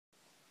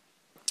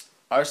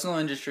Arsenal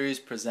Industries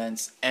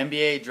presents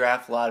NBA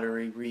Draft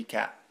Lottery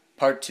Recap,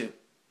 Part 2.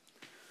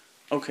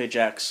 Okay,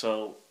 Jack,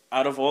 so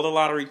out of all the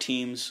lottery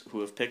teams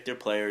who have picked their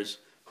players,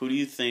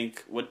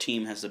 what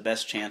team has the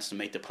best chance to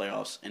make the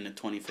playoffs in the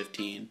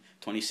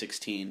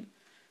 2015-2016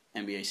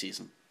 NBA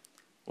season?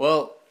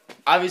 Well,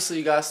 obviously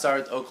you got to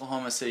start with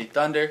Oklahoma City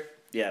Thunder.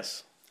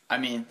 Yes. I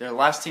mean, they're the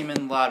last team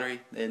in the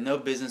lottery. They had no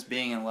business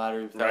being in the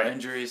lottery without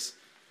injuries.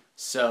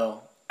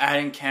 So,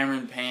 adding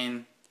Cameron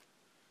Payne,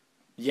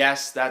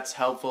 yes, that's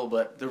helpful,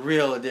 but the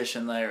real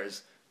addition there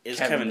is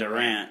Kevin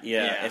Durant.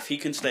 Yeah, if he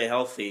can stay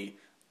healthy,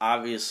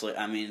 obviously,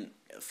 I mean,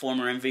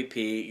 former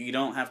MVP, you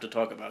don't have to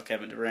talk about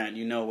Kevin Durant.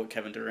 You know what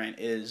Kevin Durant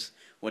is,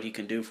 what he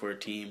can do for a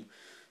team.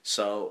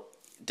 So,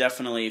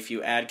 definitely, if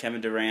you add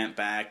Kevin Durant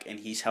back and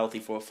he's healthy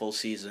for a full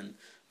season,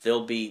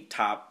 they'll be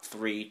top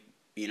 3,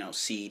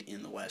 seed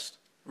in the West.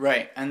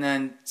 Right, and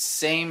then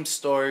same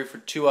story for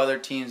 2 other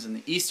teams in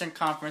the Eastern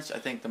Conference. I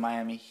think the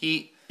Miami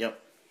Heat,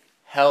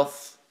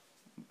 health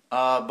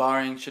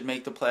barring, should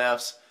make the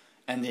playoffs,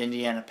 and the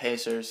Indiana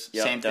Pacers.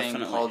 Same thing,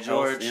 Paul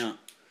George.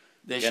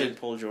 They should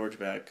Paul George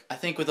back. I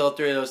think with all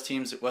 3 of those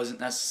teams, it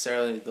wasn't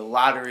necessarily the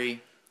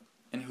lottery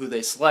and who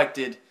they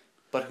selected,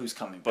 but who's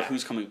coming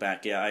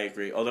back. Yeah, I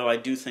agree. Although I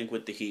do think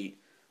with the Heat,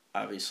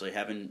 obviously,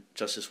 having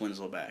Justice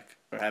Winslow back,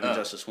 or having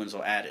Justice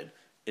Winslow added,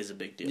 is a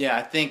big deal. Yeah,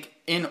 I think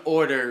in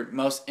order,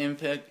 most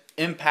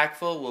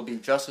impactful will be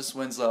Justice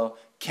Winslow,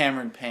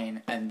 Cameron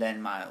Payne, and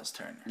then Miles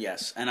Turner.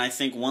 Yes, and I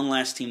think one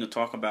last team to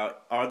talk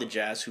about are the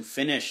Jazz, who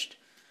finished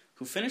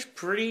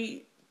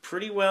pretty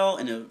well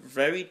in a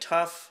very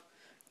tough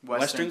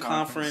Western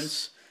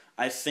Conference.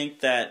 I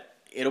think that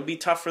it'll be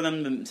tough for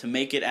them to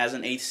make it as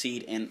an 8th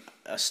seed in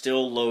a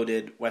still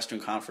loaded Western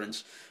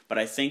Conference, but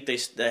I think they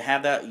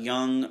have that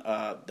young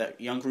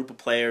group of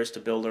players to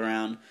build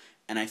around.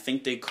 And I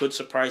think they could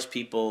surprise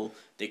people.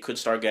 They could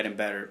start getting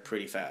better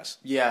pretty fast.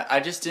 Yeah, I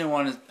just didn't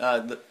want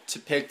to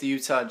pick the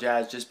Utah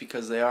Jazz just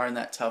because they are in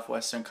that tough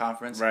Western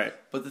Conference. Right.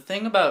 But the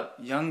thing about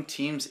young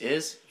teams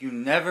is you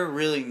never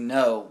really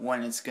know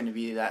when it's going to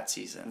be that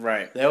season.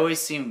 Right. They always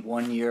seem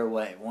 1 year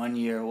away.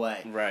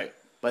 Right.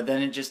 But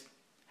then it just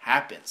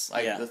happens.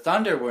 Like the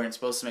Thunder weren't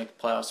supposed to make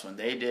the playoffs when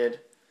they did.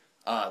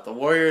 The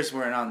Warriors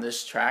weren't on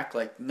this track.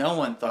 Like no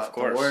one thought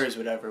the Warriors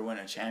would ever win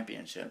a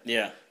championship.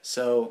 Yeah.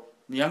 So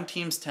young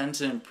teams tend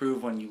to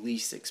improve when you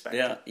least expect it.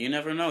 Yeah, you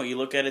never know. You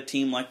look at a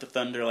team like the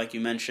Thunder, like you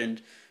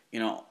mentioned,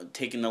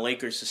 taking the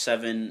Lakers to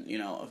 7,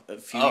 a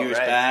few years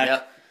back.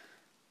 Yep.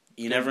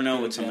 You never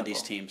know with some of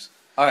these teams.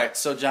 All right,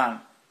 so John,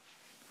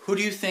 who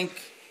do you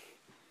think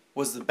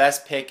was the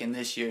best pick in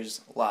this year's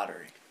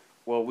lottery?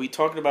 Well, we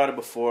talked about it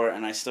before,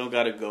 and I still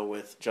got to go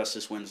with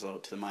Justice Winslow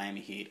to the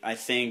Miami Heat. I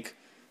think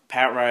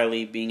Pat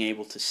Riley being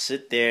able to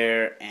sit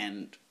there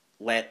and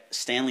let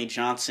Stanley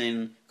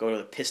Johnson go to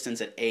the Pistons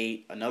at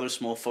 8, another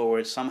small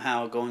forward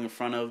somehow going in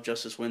front of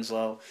Justice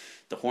Winslow,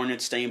 the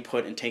Hornets staying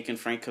put and taking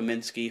Frank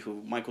Kaminsky,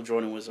 who Michael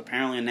Jordan was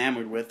apparently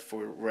enamored with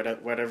for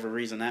whatever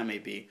reason that may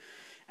be.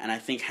 And I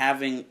think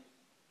having,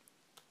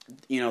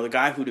 the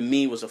guy who to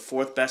me was the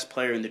 4th best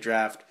player in the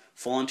draft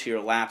fall into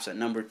your laps at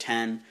number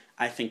 10,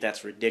 I think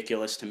that's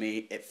ridiculous to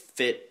me. It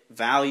fit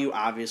value,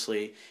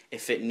 obviously.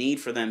 It fit need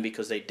for them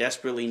because they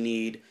desperately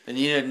need. They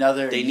need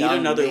another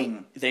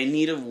wing. They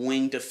need a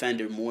wing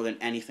defender more than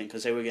anything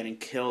because they were getting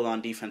killed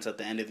on defense at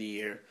the end of the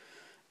year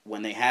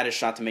when they had a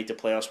shot to make the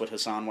playoffs with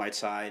Hassan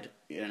Whiteside,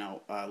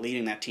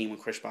 leading that team when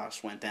Chris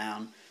Bosh went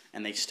down,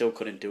 and they still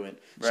couldn't do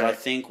it. Right. So I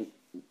think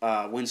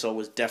Winslow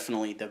was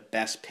definitely the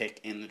best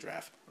pick in the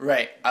draft.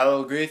 Right. I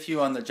will agree with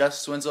you on the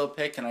Justice Winslow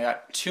pick, and I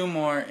got 2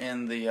 more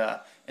in the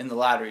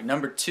lottery.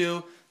 Number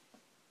 2,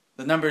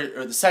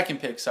 the second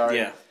pick, sorry.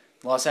 Yeah.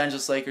 Los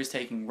Angeles Lakers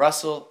taking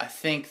Russell. I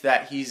think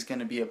that he's going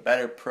to be a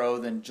better pro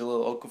than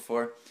Jahlil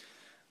Okafor.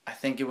 I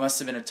think it must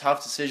have been a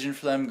tough decision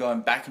for them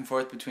going back and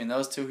forth between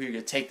those two. Who you're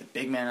going to take the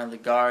big man out of the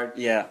guard.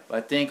 Yeah. But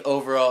I think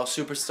overall,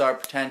 superstar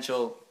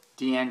potential,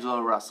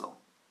 D'Angelo Russell.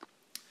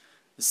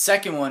 The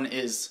second one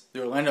is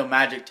the Orlando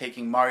Magic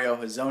taking Mario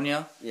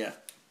Hezonja. Yeah.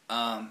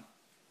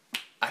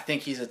 I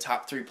think he's a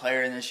top 3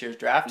 player in this year's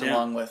draft,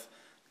 along with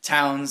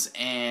Towns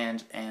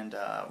and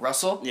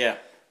Russell. Yeah.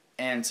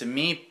 And to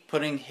me,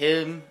 putting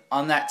him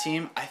on that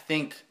team, I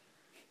think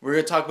we're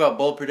going to talk about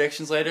bold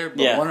predictions later,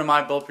 but one of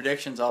my bold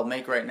predictions I'll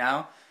make right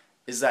now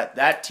is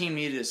that team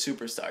needed a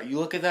superstar. You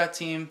look at that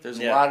team, there's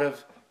a lot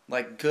of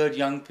good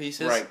young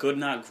pieces. Right, good,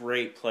 not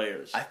great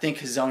players. I think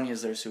Hezonja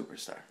is their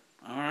superstar.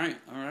 All right.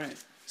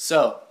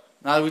 So,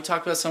 now that we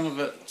talked about some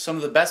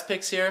of the best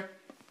picks here,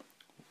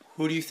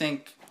 who do you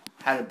think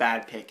had a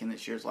bad pick in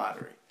this year's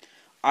lottery?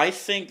 I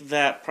think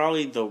that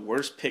probably the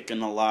worst pick in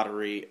the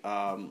lottery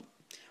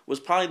was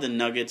probably the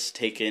Nuggets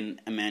taking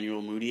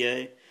Emmanuel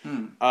Mudiay.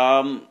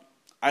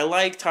 I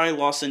like Ty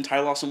Lawson. Ty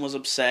Lawson was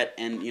upset,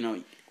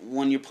 and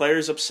when your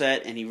player's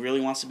upset and he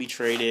really wants to be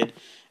traded,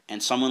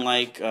 and someone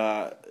like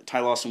Ty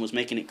Lawson was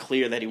making it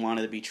clear that he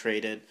wanted to be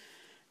traded,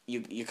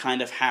 you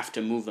kind of have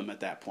to move them at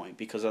that point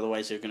because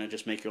otherwise they're going to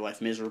just make your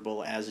life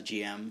miserable as a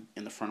GM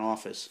in the front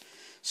office.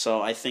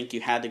 So I think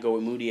you had to go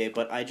with Mudiay,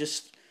 but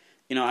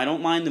I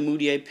don't mind the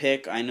Moutier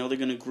pick. I know they're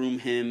going to groom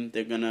him.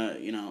 They're going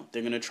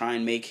to try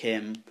and make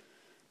him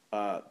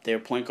their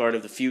point guard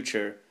of the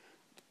future.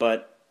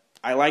 But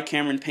I like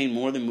Cameron Payne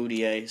more than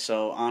Moutier.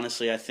 So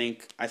honestly, I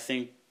think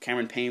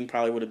Cameron Payne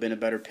probably would have been a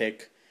better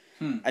pick.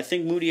 I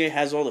think Moutier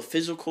has all the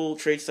physical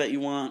traits that you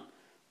want,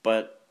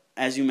 but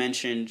as you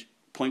mentioned,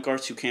 point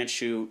guards who can't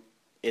shoot,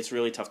 it's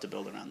really tough to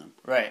build around them.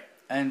 Right.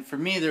 And for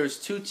me, there was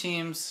two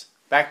teams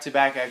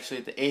back-to-back, actually,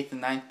 at the 8th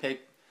and 9th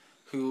pick,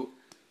 who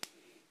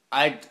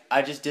I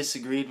just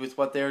disagreed with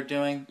what they were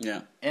doing.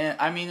 Yeah. And,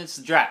 I mean, it's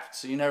the draft,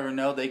 so you never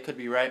know. They could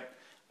be right.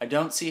 I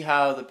don't see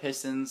how the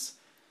Pistons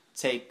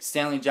take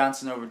Stanley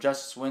Johnson over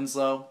Justice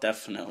Winslow.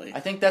 Definitely.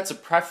 I think that's a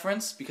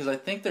preference because I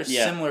think they're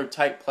similar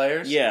type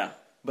players. Yeah.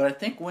 But I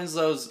think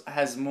Winslow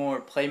has more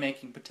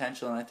playmaking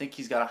potential, and I think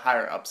he's got a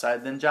higher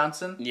upside than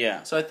Johnson.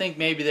 Yeah. So I think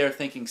maybe they were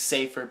thinking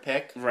safer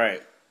pick.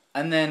 Right.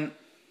 And then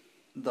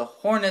the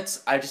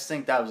Hornets, I just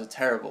think that was a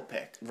terrible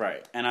pick.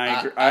 Right. And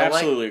I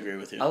absolutely agree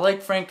with you. I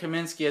like Frank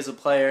Kaminsky as a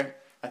player.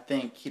 I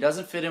think he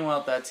doesn't fit in well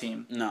with that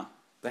team. No.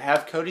 They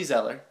have Cody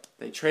Zeller.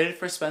 They traded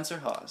for Spencer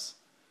Hawes.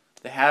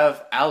 They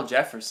have Al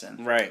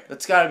Jefferson. Right.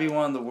 That's got to be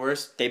one of the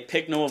worst. They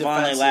picked Noah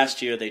Vonleh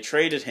last year. They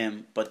traded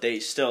him, but they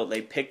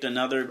picked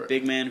another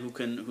big man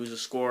who's a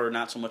scorer,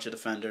 not so much a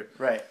defender.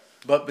 Right.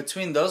 But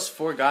between those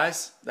four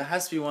guys, that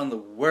has to be one of the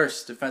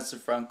worst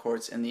defensive front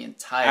courts in the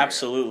entire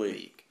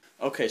league.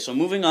 Okay, so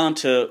moving on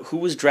to who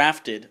was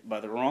drafted by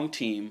the wrong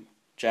team.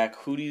 Jack,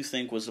 who do you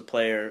think was the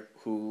player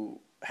who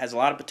has a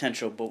lot of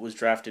potential but was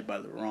drafted by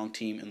the wrong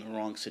team in the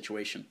wrong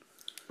situation?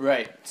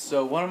 Right.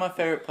 So one of my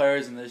favorite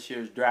players in this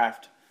year's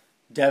draft,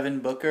 Devin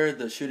Booker,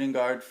 the shooting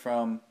guard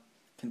from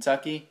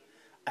Kentucky.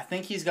 I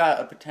think he's got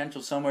a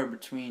potential somewhere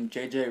between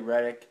J.J.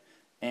 Redick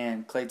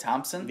and Klay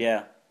Thompson.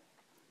 Yeah.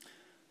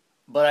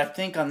 But I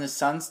think on the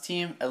Suns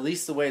team, at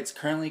least the way it's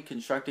currently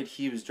constructed,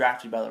 he was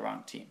drafted by the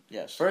wrong team.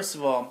 Yes. First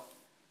of all,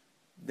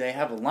 they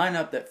have a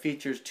lineup that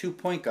features 2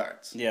 point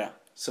guards. Yeah.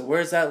 So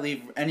where does that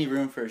leave any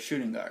room for a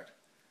shooting guard?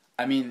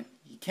 I mean,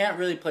 he can't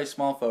really play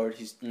small forward.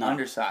 He's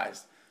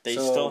undersized. They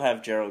still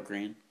have Gerald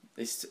Green.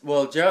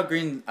 Gerald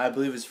Green, I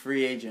believe, is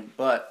free agent,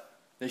 but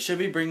they should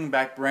be bringing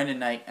back Brandon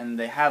Knight, and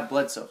they have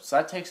Bledsoe. So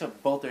that takes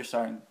up both their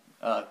starting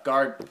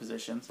guard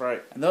positions.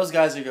 Right. And those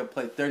guys are going to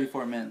play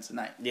 34 minutes a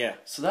night. Yeah.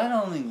 So that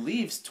only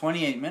leaves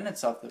 28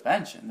 minutes off the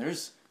bench, and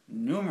there's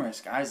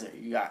numerous guys there.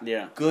 You got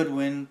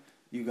Goodwin,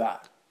 you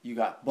got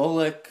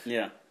Bullock.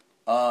 Yeah.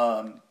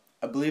 I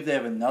believe they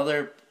have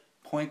another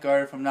point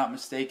guard, if I'm not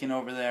mistaken,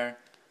 over there.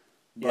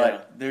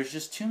 But there's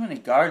just too many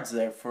guards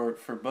there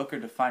for Booker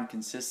to find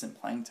consistent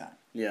playing time.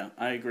 Yeah,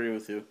 I agree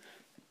with you.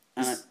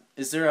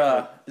 Is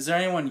there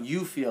anyone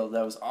you feel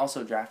that was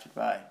also drafted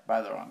by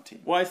the wrong team?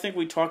 Well, I think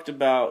we talked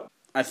about...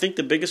 I think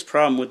the biggest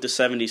problem with the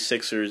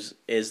 76ers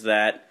is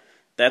that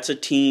that's a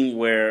team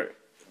where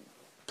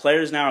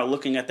players now are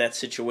looking at that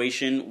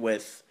situation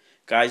with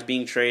guys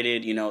being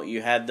traded.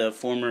 You had the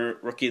former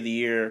Rookie of the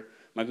Year,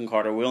 Michael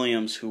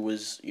Carter-Williams, who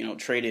was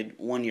traded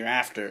 1 year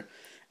after.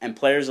 And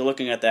players are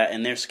looking at that,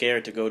 and they're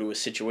scared to go to a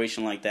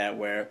situation like that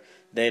where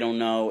they don't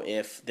know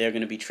if they're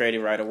going to be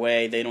traded right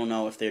away. They don't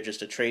know if they're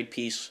just a trade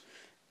piece.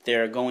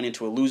 They're going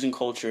into a losing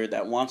culture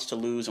that wants to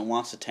lose and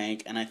wants to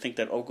tank. And I think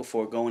that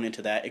Okafor going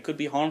into that, it could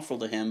be harmful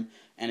to him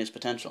and his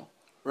potential.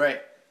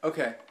 Right.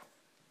 Okay.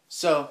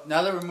 So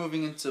now that we're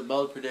moving into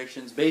bold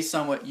predictions, based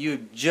on what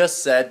you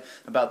just said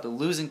about the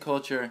losing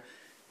culture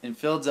in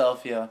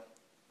Philadelphia,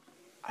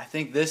 I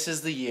think this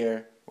is the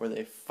year where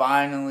they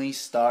finally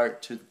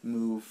start to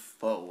move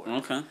forward.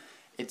 Okay.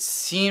 It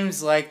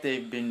seems like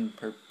they've been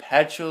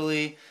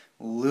perpetually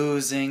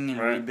losing and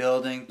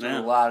rebuilding through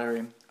the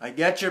lottery. I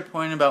get your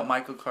point about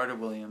Michael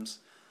Carter-Williams.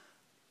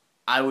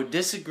 I would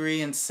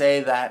disagree and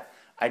say that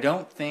I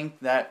don't think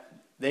that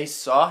they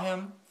saw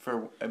him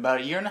for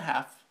about a year and a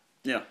half.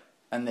 Yeah.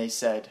 And they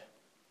said,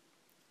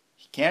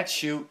 he can't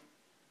shoot.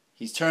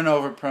 He's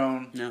turnover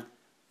prone. Yeah.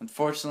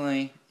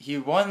 Unfortunately, he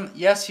won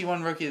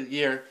Rookie of the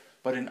Year,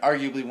 but in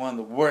arguably one of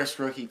the worst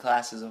rookie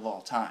classes of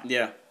all time.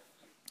 Yeah.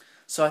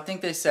 So I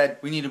think they said,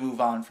 we need to move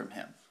on from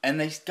him. And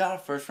they got a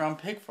first-round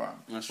pick for him,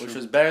 which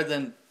was better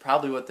than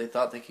probably what they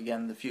thought they could get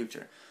in the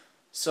future.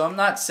 So I'm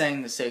not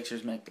saying the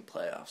Sixers make the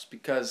playoffs,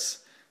 because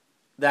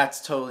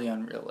that's totally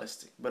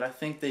unrealistic. But I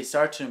think they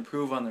start to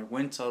improve on their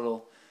win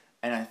total,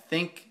 and I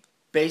think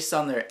based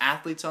on their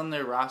athletes on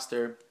their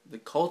roster, the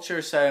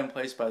culture set in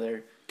place by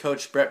their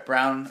coach Brett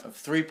Brown of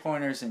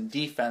three-pointers and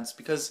defense,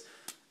 because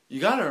you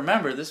got to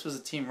remember, this was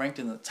a team ranked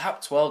in the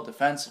top 12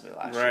 defensively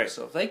last year.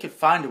 So if they could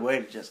find a way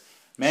to just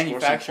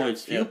manufacture a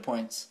few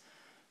points,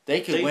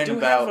 they could win about... They do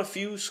have a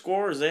few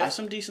scorers. They have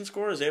some decent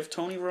scorers. They have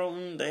Tony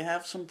Roten. They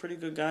have some pretty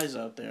good guys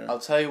out there. I'll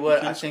tell you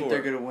what, I think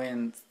they're going to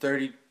win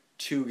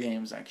 32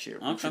 games next year,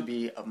 which would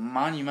be a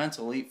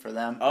monumental leap for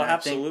them. Oh,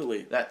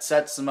 absolutely. That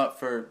sets them up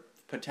for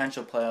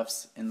potential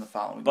playoffs in the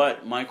following year.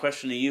 But my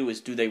question to you is,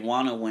 do they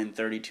want to win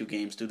 32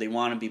 games? Do they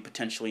want to be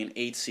potentially an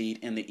 8 seed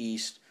in the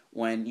East?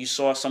 When you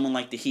saw someone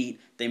like the Heat,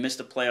 they missed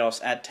the playoffs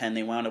at 10.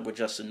 They wound up with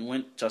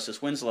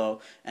Justice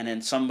Winslow, and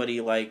then somebody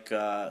like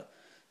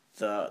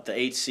the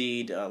 8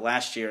 seed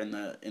last year in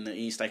the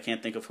East. I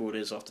can't think of who it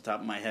is off the top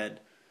of my head.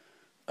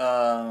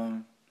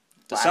 The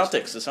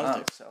Celtics.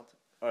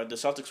 Or the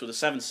Celtics were the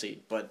 7th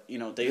seed, but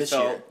they this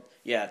fell. Year.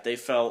 Yeah, they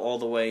fell all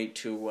the way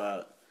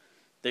to.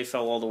 They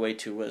fell all the way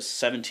to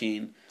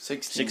 16,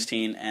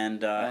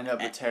 and end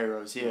up with Terry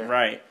Rozier.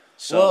 Right.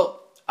 So,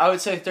 well, I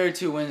would say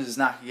 32 wins is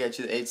not going to get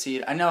you the 8th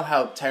seed. I know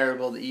how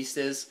terrible the East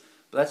is,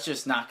 but that's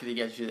just not going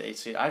to get you the 8th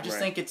seed. I just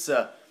think it's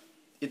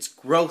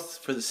growth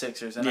for the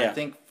Sixers, and I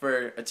think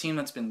for a team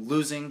that's been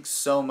losing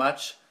so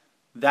much,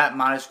 that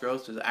modest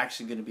growth is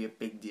actually going to be a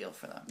big deal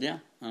for them. Yeah,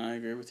 I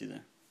agree with you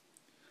there.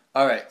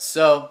 All right,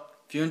 so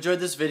if you enjoyed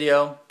this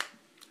video,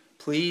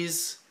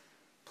 please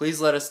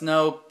let us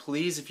know.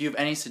 Please, if you have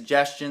any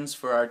suggestions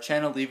for our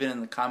channel, leave it in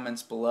the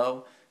comments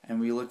below, and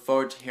we look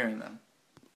forward to hearing them.